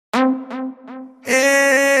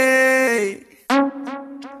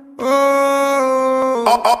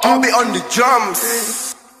I'll be on the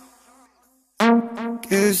drums.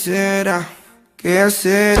 ¿Qué será? ¿Qué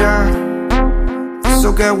será?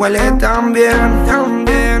 Eso que huele tan bien,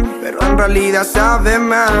 pero en realidad sabe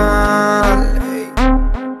mal.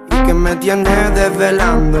 Y que me tiene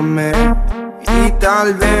desvelándome. Y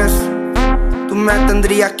tal vez tú me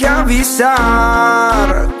tendrías que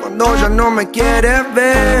avisar cuando ya no me quieres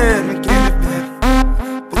ver.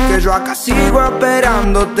 Porque yo acá sigo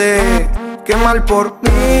esperándote. Qué mal por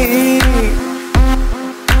mí.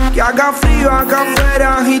 Que haga frío acá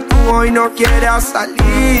afuera y tú hoy no quieras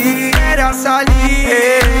salir.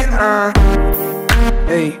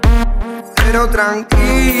 Hey. Pero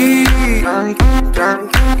tranqui,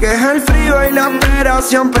 que es el frío y la espera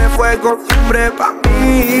siempre fue costumbre pa'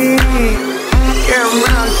 mí. Qué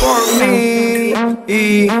mal por mí.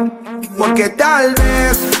 Porque tal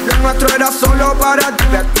vez lo nuestro era solo para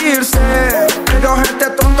divertirse, pero este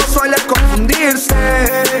tonto suele confundirse.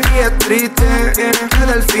 Y es triste que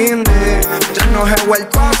del fin de ya no he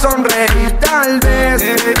vuelto a sonreír. Tal vez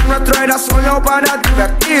lo nuestro era solo para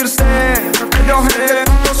divertirse, pero este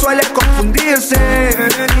tonto suele confundirse.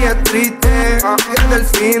 Y es triste que del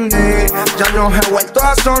fin de ya no he vuelto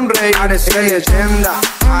a sonreír. Parece leyenda,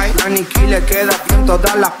 la Niki le queda bien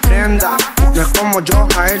todas las prendas. No es como yo,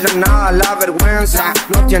 a ella nada la vergüenza.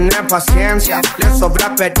 No tiene paciencia, le sobra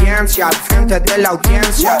experiencia al frente de la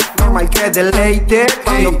audiencia. Normal que deleite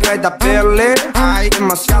cuando pueda verle. Ay,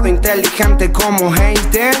 demasiado inteligente como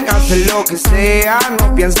Hayden. Hace lo que sea,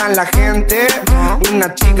 no piensa en la gente.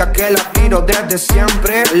 Una chica que la miro desde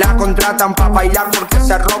siempre. La contratan pa' bailar porque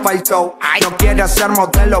se roba el show. No quiere ser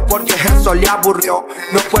modelo porque eso le aburrió.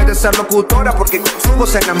 No puede ser locutora porque con su voz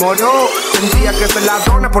se enamoró. Tendría que ser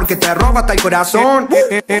ladrona porque te roba hasta el corazón.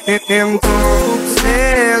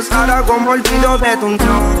 Entonces, ahora como olvido de tu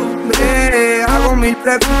nombre, hago mil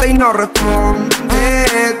preguntas y no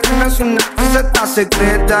responde. Tienes una receta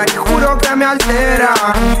secreta y juro que me altera.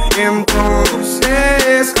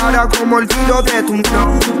 Entonces, ahora como olvido de tu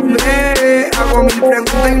nombre, hago mil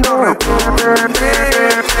preguntas y no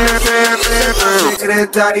responde. Receta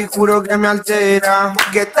secreta y juro que me altera.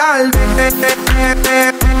 Que tal vez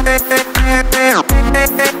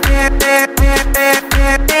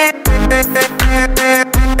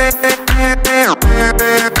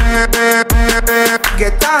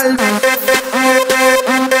que tal vez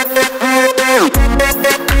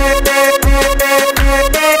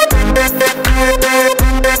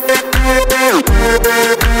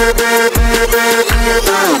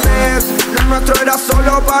lo nuestro era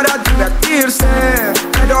solo para divertirse,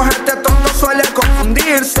 pero este tonto suele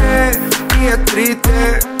confundirse. Y es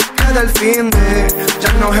triste que del fin de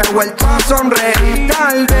ya no he vuelto a sonreír.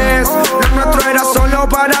 Tal vez lo nuestro era solo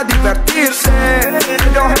para divertirse,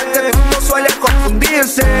 pero este tonto suele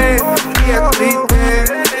confundirse. Y es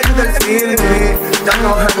triste que del fin de ya no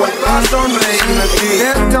he vuelto a sonreír. Este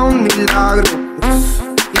es un milagro.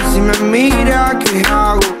 Y si me mira, ¿qué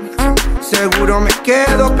hago? Seguro me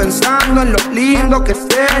quedo pensando en lo lindo que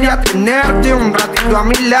sería tenerte un ratito a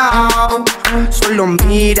mi lado. Solo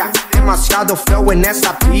mira, demasiado flow en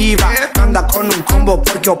esa piba. Anda con un combo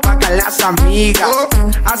porque opaca a las amigas.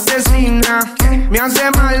 Asesina, me hace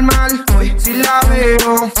mal, si la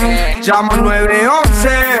veo. Llamo al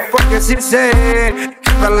 911 porque sí sé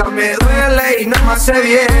que verla me duele y no me hace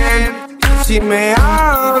bien. Si me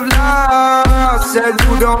habla,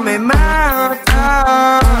 seguro me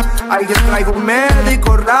mata. Alguien traiga un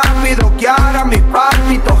médico rápido que ahora mis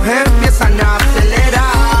pálpitos empiezan a acelerar.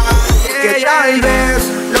 Que tal vez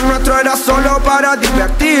lo nuestro era solo para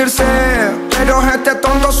divertirse, pero este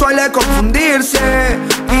tonto suele confundirse.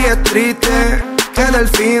 Y es triste que del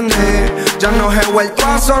fin de ya no he vuelto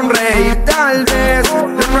a sonreír. Tal vez lo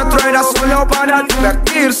nuestro era solo para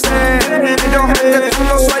divertirse, pero este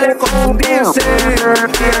tonto suele confundirse.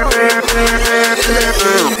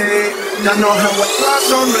 Ya no he vuelto a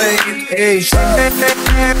sonreír. Hey.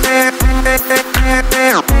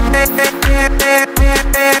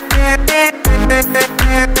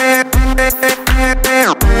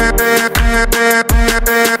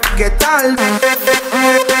 Que tal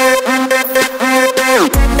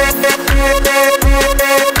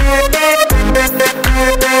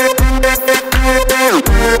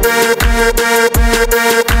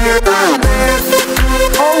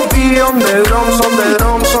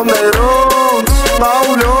son de drums,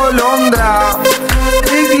 Paulo, Londra,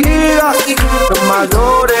 GDEK, los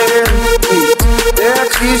mayores, de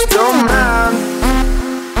Christian Man,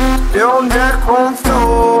 de onda con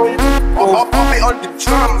flow, I'll be on the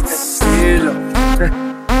drums. estilo,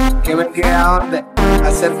 que me queda donde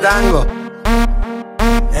hacer tango,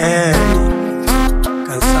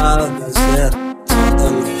 cansado de hacer